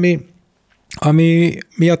perspektívát, ami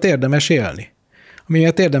miatt érdemes élni. Ami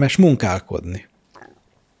miatt érdemes munkálkodni.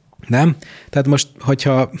 Nem? Tehát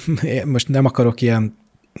most nem akarok,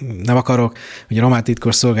 hogy a román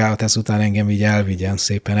titkos szolgálat ezután engem így elvigyen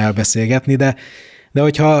szépen elbeszélgetni, de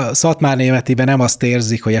hogyha Szatmárnémetiben nem azt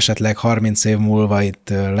érzik, hogy esetleg 30 év múlva itt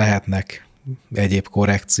lehetnek egyéb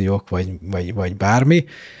korrekciók, vagy bármi,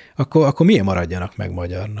 akkor miért maradjanak meg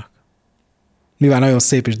magyarnak? Nyilván nagyon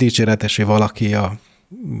szép és dicséretes, hogy valaki a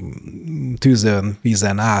tűzön,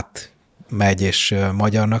 vízen át megy, és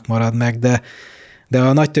magyarnak marad meg, de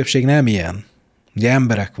a nagy többség nem ilyen. Ugye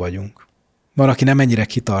emberek vagyunk. Van, aki nem ennyire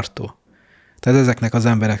kitartó. Tehát ezeknek az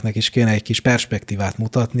embereknek is kéne egy kis perspektívát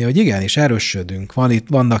mutatni, hogy igenis erősödünk,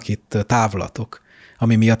 vannak itt távlatok,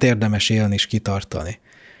 ami miatt érdemes élni és kitartani.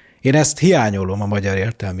 Én ezt hiányolom a magyar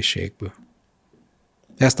értelmiségből.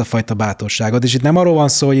 Ezt a fajta bátorságot. És itt nem arról van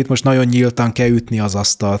szó, hogy itt most nagyon nyíltan kell ütni az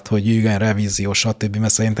asztalt, hogy igen, revízió, stb.,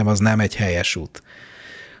 mert szerintem az nem egy helyes út.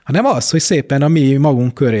 Hanem az, hogy szépen a mi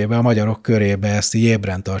magunk körébe, a magyarok körébe ezt így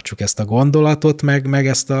ébren tartsuk, ezt a gondolatot, meg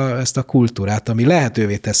ezt a kultúrát, ami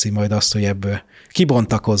lehetővé teszi majd azt, hogy ebből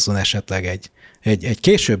kibontakozzon esetleg egy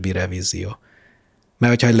későbbi revízió.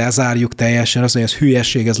 Mert hogyha lezárjuk teljesen, azt mondja, hogy ez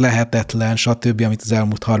hülyeség, ez lehetetlen, stb., amit az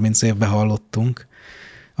elmúlt 30 évben hallottunk,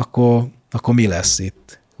 akkor mi lesz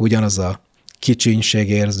itt? Ugyanaz a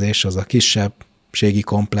kicsinységérzés, az a kisebbségi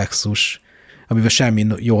komplexus, amiben semmi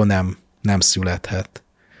jó nem születhet.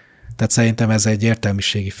 Tehát szerintem ez egy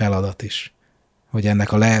értelmiségi feladat is, hogy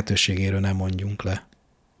ennek a lehetőségéről nem mondjunk le.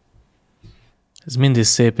 Ez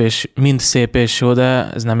mind szép és jó,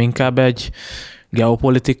 de ez nem inkább egy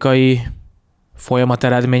geopolitikai folyamat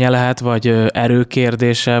eredménye lehet, vagy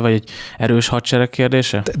erőkérdése, vagy egy erős hadsereg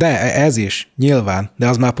kérdése? De ez is, nyilván, de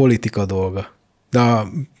az már politika dolga. De a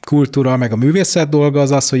kultúra meg a művészet dolga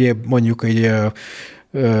az, hogy mondjuk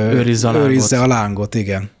őrizze a lángot,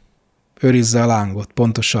 igen. Őrizze a lángot,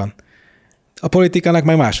 pontosan. A politikának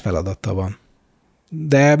meg más feladata van.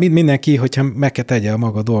 De mindenki, hogyha meg kell tegye a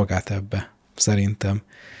maga dolgát ebbe, szerintem.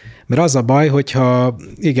 Mert az a baj, hogyha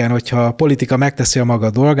a politika megteszi a maga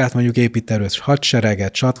dolgát, mondjuk épít erős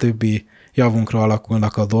hadsereget, stb., javunkra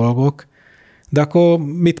alakulnak a dolgok, De akkor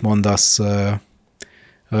mit mondasz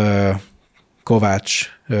Kovács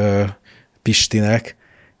Pistinek,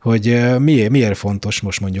 hogy miért fontos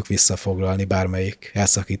most mondjuk visszafoglalni bármelyik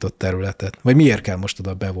elszakított területet? Vagy miért kell most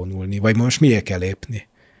oda bevonulni? Vagy most miért kell lépni?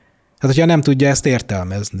 Hát, hogyha nem tudja ezt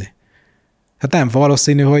értelmezni. Hát nem,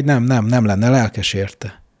 valószínű, hogy nem lenne lelkes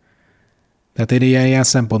érte. Tehát én ilyen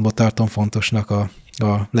szempontból tartom fontosnak a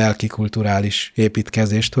lelki kulturális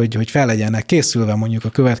építkezést, hogy fel legyenek készülve mondjuk a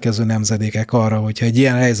következő nemzedékek arra, hogyha egy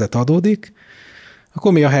ilyen helyzet adódik,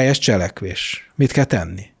 akkor mi a helyes cselekvés? Mit kell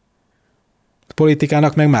tenni? A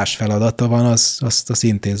politikának meg más feladata van, azt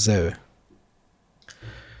intézze ő.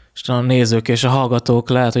 És a nézők és a hallgatók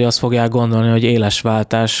lehet, hogy azt fogják gondolni, hogy éles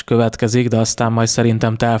váltás következik, de aztán majd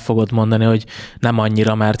szerintem te el fogod mondani, hogy nem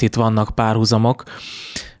annyira, mert itt vannak párhuzamok.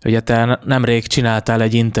 Ugye te nemrég csináltál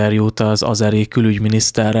egy interjút az azeri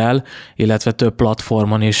külügyminiszterrel, illetve több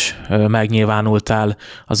platformon is megnyilvánultál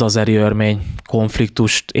az azeri-örmény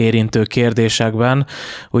konfliktust érintő kérdésekben.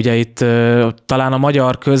 Ugye itt talán a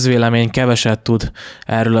magyar közvélemény keveset tud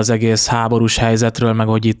erről az egész háborús helyzetről, meg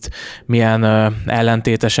hogy itt milyen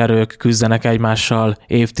ellentétes erők küzdenek egymással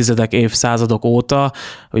évtizedek, évszázadok óta.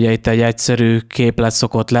 Ugye itt egy egyszerű képlet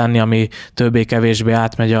szokott lenni, ami többé-kevésbé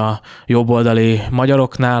átmegy a jobboldali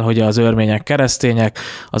magyaroknál, hogy az örmények keresztények,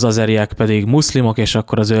 az azeriek pedig muszlimok, és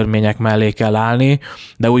akkor az örmények mellé kell állni,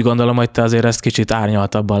 de úgy gondolom, hogy te azért ezt kicsit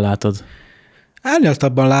árnyaltabban látod.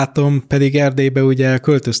 Árnyaltabban látom, pedig Erdélybe ugye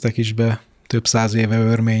költöztek is be több száz éve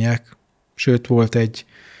örmények, sőt volt egy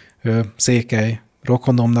székely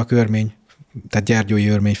rokonomnak örmény, tehát gyergyói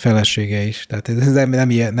örmény felesége is, tehát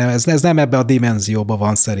ez nem ebbe a dimenzióba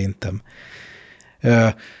van szerintem.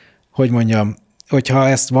 Hogy mondjam, hogyha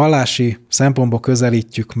ezt vallási szempontból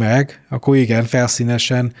közelítjük meg, akkor igen,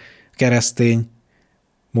 felszínesen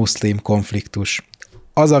keresztény-muszlim konfliktus.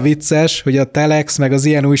 Az a vicces, hogy a Telex meg az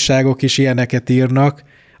ilyen újságok is ilyeneket írnak,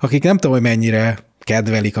 akik nem tudom, hogy mennyire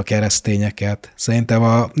kedvelik a keresztényeket. Szerintem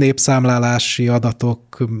a népszámlálási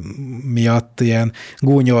adatok miatt ilyen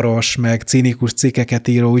gúnyoros, meg cinikus cikkeket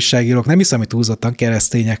író újságírók nem hiszem, hogy túlzottan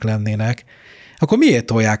keresztények lennének. Akkor miért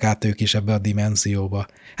tolják át ők is ebbe a dimenzióba?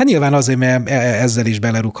 Hát nyilván azért, mert ezzel is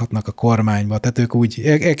belerúghatnak a kormányba, tehát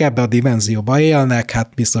ők ebbe a dimenzióba élnek, hát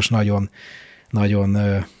biztos nagyon, nagyon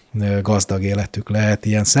gazdag életük lehet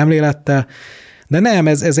ilyen szemlélettel, de nem,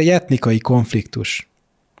 ez egy etnikai konfliktus.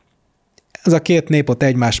 Ez a két nép ott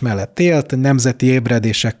egymás mellett élt, nemzeti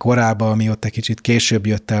ébredések korában, ami ott egy kicsit később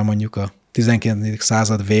jött el mondjuk a 19.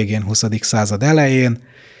 század végén, 20. század elején,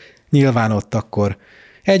 nyilván ott akkor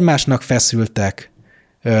egymásnak feszültek,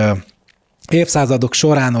 évszázadok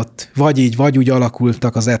során ott vagy így, vagy úgy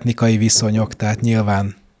alakultak az etnikai viszonyok, tehát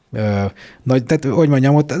nyilván, tehát, hogy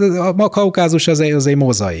mondjam, ott a Kaukázus az egy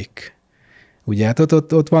mozaik. Ugye, hát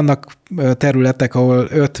ott vannak területek, ahol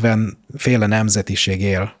 50 féle nemzetiség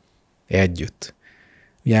él együtt.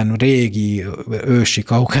 Ilyen régi, ősi,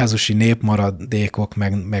 kaukázusi népmaradékok,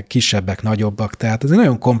 meg kisebbek, nagyobbak, tehát ez egy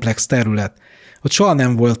nagyon komplex terület. Ott soha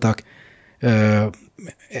nem voltak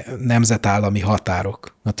nemzetállami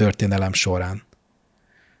határok a történelem során.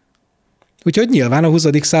 Úgyhogy nyilván a 20.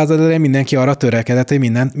 században mindenki arra törekedett, hogy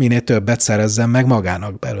minél többet szerezzen meg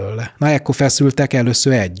magának belőle. Na, ekkor feszültek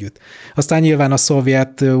először együtt. Aztán nyilván a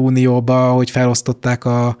Szovjetunióba, hogy felosztották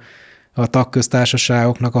a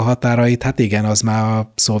tagköztársaságoknak a határait, hát igen, az már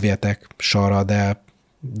a szovjetek sara,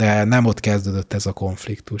 de nem ott kezdődött ez a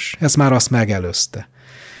konfliktus. Ez már azt megelőzte.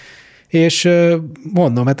 És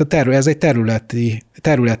mondom, hát ez egy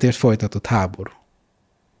területért folytatott háború.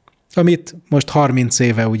 Amit most 30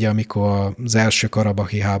 éve, ugye, amikor az első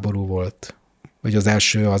karabahi háború volt, vagy az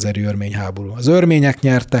első azeri-örmény háború. Az örmények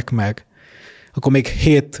nyertek meg, akkor még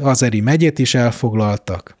 7 azeri megyét is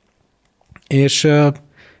elfoglaltak, és hát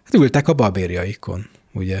ültek a babérjaikon,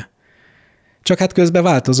 ugye. Csak hát közben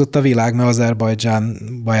változott a világ, mert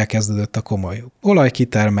Azerbajdzsánba elkezdődött a komoly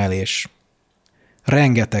olajkitermelés,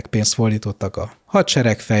 rengeteg pénzt fordítottak a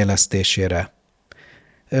hadsereg fejlesztésére.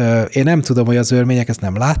 Én nem tudom, hogy az örmények ezt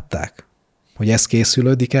nem látták, hogy ez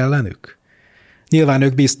készülődik ellenük. Nyilván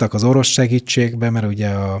ők bíztak az orosz segítségbe, mert ugye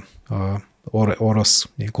a orosz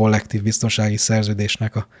kollektív biztonsági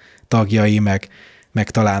szerződésnek a tagjai,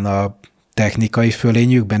 meg talán a technikai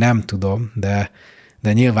fölényükben, nem tudom,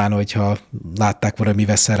 de nyilván, hogyha látták volna,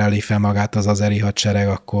 mivel szereli fel magát az azeri hadsereg,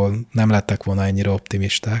 akkor nem lettek volna ennyire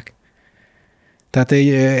optimisták. Tehát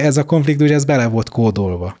ez a konfliktus, ez bele volt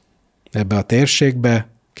kódolva ebbe a térségbe.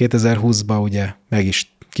 2020-ban ugye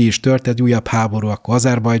ki is tört egy újabb háború, akkor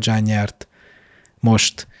Azerbajdzsán nyert.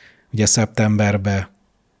 Most ugye szeptemberben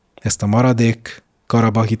ezt a maradék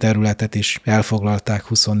karabahi területet is elfoglalták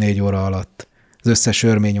 24 óra alatt. Az összes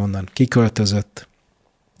örmény onnan kiköltözött.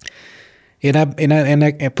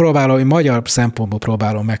 Én próbálom, magyar szempontból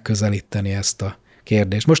próbálom megközelíteni ezt a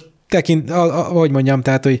kérdést. Most ahogy mondjam,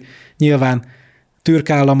 tehát, hogy nyilván türk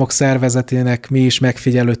államok szervezetének mi is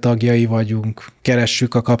megfigyelő tagjai vagyunk,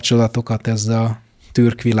 keressük a kapcsolatokat ezzel a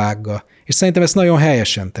türk világgal. És szerintem ezt nagyon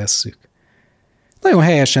helyesen tesszük. Nagyon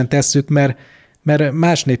helyesen tesszük, mert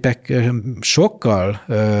más népek sokkal,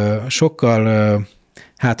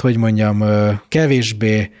 hát hogy mondjam,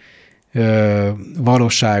 kevésbé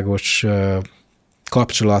valóságos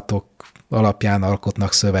kapcsolatok alapján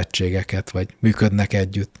alkotnak szövetségeket, vagy működnek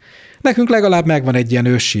együtt. Nekünk legalább megvan egy ilyen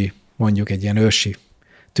ősi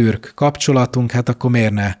türk kapcsolatunk, hát akkor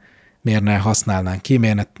miért ne használnánk ki,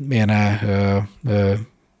 miért ne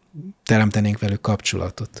teremtenénk velük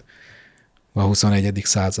kapcsolatot a 21.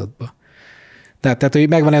 században. Tehát, hogy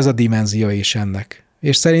megvan ez a dimenzió is ennek.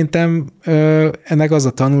 És szerintem ennek az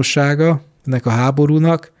a tanulsága, ennek a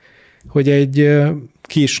háborúnak, hogy egy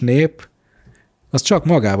kis nép az csak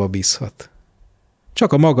magába bízhat.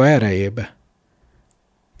 Csak a maga erejébe.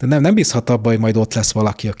 De nem bízhat abba, hogy majd ott lesz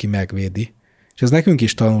valaki, aki megvédi. És ez nekünk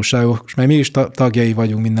is tanulságos, mert mi is tagjai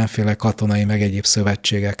vagyunk mindenféle katonai meg egyéb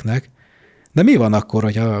szövetségeknek. De mi van akkor,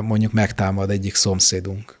 hogyha mondjuk megtámad egyik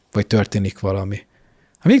szomszédunk, vagy történik valami?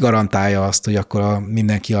 Mi garantálja azt, hogy akkor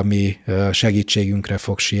mindenki a mi segítségünkre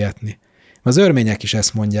fog sietni? Az örmények is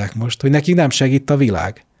ezt mondják most, hogy nekik nem segít a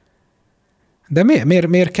világ. De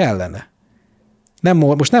miért kellene?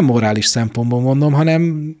 Most nem morális szempontból mondom,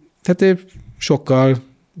 hanem tehát sokkal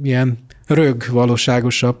ilyen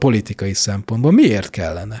valóságosabb politikai szempontból. Miért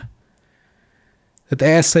kellene?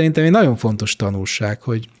 Tehát ez szerintem egy nagyon fontos tanulság,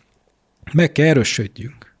 hogy meg kell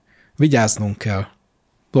erősödjünk. Vigyáznunk kell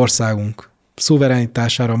országunk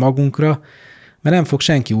szuverenitására, magunkra, mert nem fog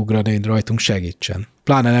senki ugrani, hogy rajtunk segítsen.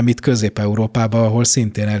 Pláne nem itt Közép-Európában, ahol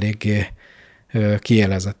szintén eléggé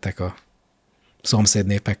kielezettek a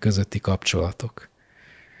szomszédnépek közötti kapcsolatok.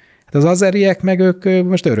 Hát az azeriek meg ők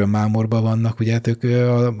most örömmámorban vannak, ugye ők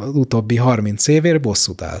az utóbbi 30 évért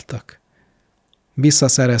bosszút álltak.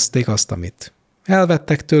 Visszaszerezték azt, amit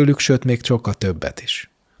elvettek tőlük, sőt, még sokkal többet is,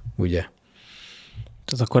 ugye?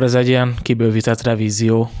 Tehát akkor ez egy ilyen kibővített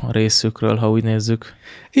revízió a részükről, ha úgy nézzük.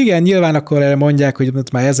 Igen, nyilván akkor erre mondják, hogy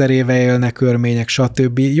már 1000 éve élnek örmények,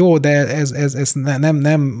 stb. Jó, de ez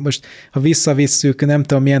nem, most ha visszavisszük, nem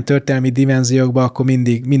tudom milyen történelmi dimenziókba, akkor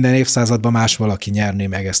minden évszázadban más valaki nyerné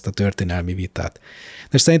meg ezt a történelmi vitát.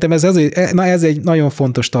 De szerintem ez egy nagyon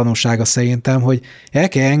fontos tanulsága szerintem, hogy el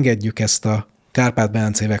kell engedjük ezt a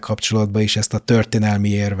Kárpát-medencével kapcsolatban is ezt a történelmi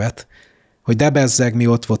érvet, hogy de bezzeg, mi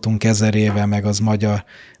ott voltunk 1000 éve, meg az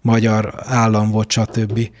magyar állam volt,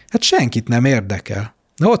 stb. Hát senkit nem érdekel.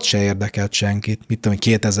 Ott se érdekelt senkit. Mit tudom,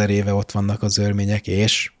 2000 éve ott vannak az örmények,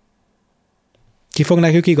 és ki fog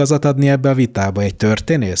nekük igazat adni ebbe a vitába? Egy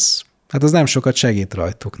történész? Hát az nem sokat segít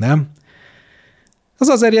rajtuk, nem? Az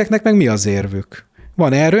azerieknek meg mi az érvük?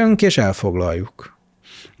 Van erőnk, és elfoglaljuk.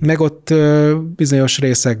 Meg ott bizonyos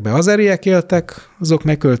részekben azeriek éltek, azok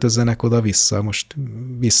meg költözzenek oda-vissza. Most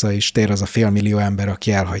vissza is tér az a 500 000 ember,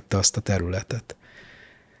 aki elhagyta azt a területet.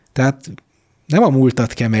 Tehát nem a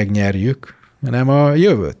múltat kell megnyerjük, hanem a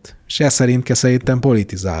jövőt. És ez szerint kell szerintem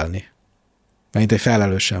politizálni. Mint egy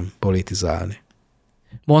felelősen politizálni.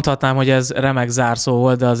 Mondhatnám, hogy ez remek zárszó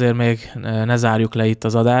volt, de azért még ne zárjuk le itt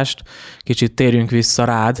az adást. Kicsit térjünk vissza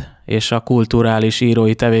rád és a kulturális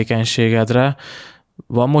írói tevékenységedre.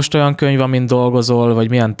 Van most olyan könyv, amin dolgozol, vagy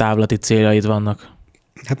milyen távlati céljaid vannak?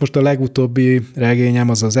 Hát most a legutóbbi regényem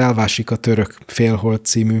az Elvásik a török félhold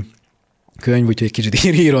című könyv, úgyhogy kicsit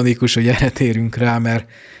ironikus, hogy erre térünk rá, mert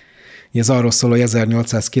ez arról szól, hogy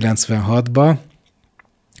 1896-ban,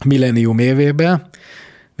 millennium évében,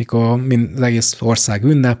 mikor az egész ország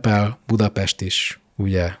ünnepel, Budapest is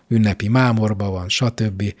ugye ünnepi mámorban van,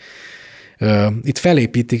 stb. Itt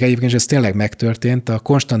felépítik, egyébként ez tényleg megtörtént, a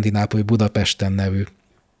Konstantinápolyi Budapesten nevű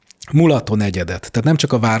mulató negyedet. Tehát nem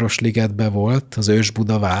csak a Városligetben volt, az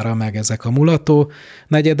Ős-Buda vára, meg ezek a mulató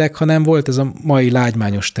negyedek, hanem volt ez a mai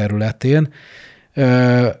lágymányos területén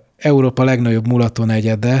Európa legnagyobb mulató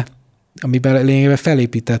negyede, amiben lényegében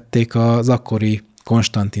felépítették az akkori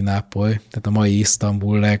Konstantinápoly, tehát a mai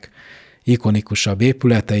Isztambul legikonikusabb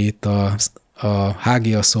épületeit, a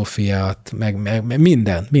Hagia Szofiát, meg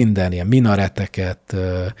minden ilyen minareteket,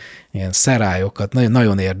 ilyen szerályokat, nagyon,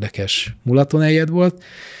 nagyon érdekes mulatonegyed volt,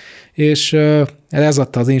 és ez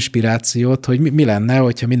adta az inspirációt, hogy mi lenne,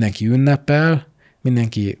 hogyha mindenki ünnepel,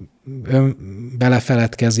 mindenki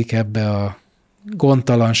belefeledkezik ebbe a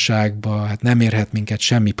gondtalanságba, hát nem érhet minket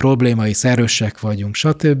semmi probléma, hisz erősek vagyunk,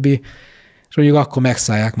 stb. És mondjuk akkor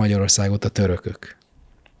megszállják Magyarországot a törökök.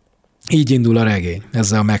 Így indul a regény,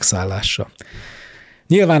 ezzel a megszállással.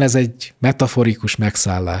 Nyilván ez egy metaforikus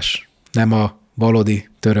megszállás. nem a valódi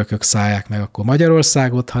törökök szállják meg akkor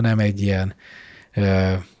Magyarországot, hanem egy ilyen,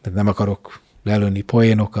 nem akarok lelőni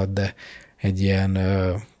poénokat, de egy ilyen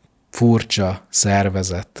furcsa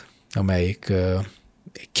szervezet, amelyik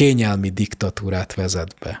kényelmi diktatúrát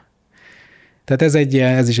vezet be. Tehát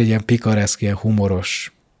ez is egy ilyen pikareszk, ilyen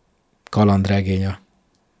humoros kalandregény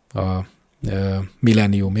a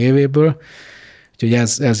millennium évéből. Úgyhogy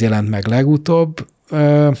ez jelent meg legutóbb.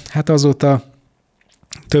 Hát azóta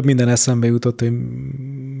több minden eszembe jutott, hogy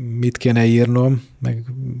mit kéne írnom, meg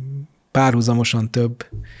párhuzamosan több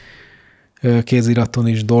kéziraton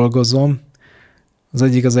is dolgozom. Az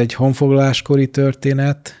egyik az egy honfoglaláskori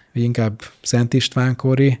történet, vagy inkább Szent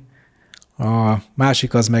Istvánkori. A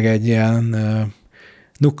másik az meg egy ilyen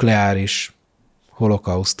nukleáris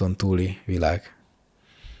holokauszton túli világ.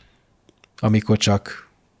 Amikor csak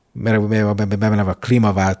benne a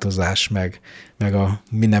klímaváltozás, meg a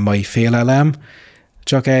minden mai félelem,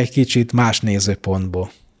 csak egy kicsit más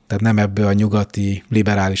nézőpontból. Tehát nem ebből a nyugati,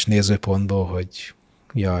 liberális nézőpontból, hogy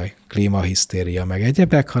jaj, klímahisztéria meg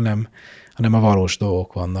egyebek, hanem a valós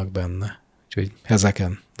dolgok vannak benne. Úgyhogy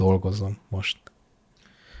ezeken dolgozom most.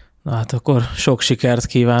 Na hát akkor sok sikert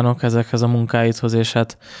kívánok ezekhez a munkáidhoz, és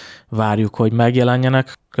hát várjuk, hogy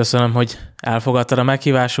megjelenjenek. Köszönöm, hogy elfogadtad a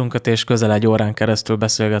meghívásunkat, és közel egy órán keresztül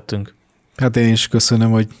beszélgettünk. Hát én is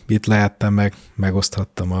köszönöm, hogy itt lehettem,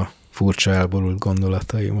 megoszthattam a furcsa elborult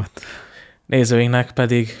gondolataimat. Nézőinknek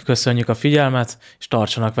pedig köszönjük a figyelmet, és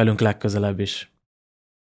tartsanak velünk legközelebb is.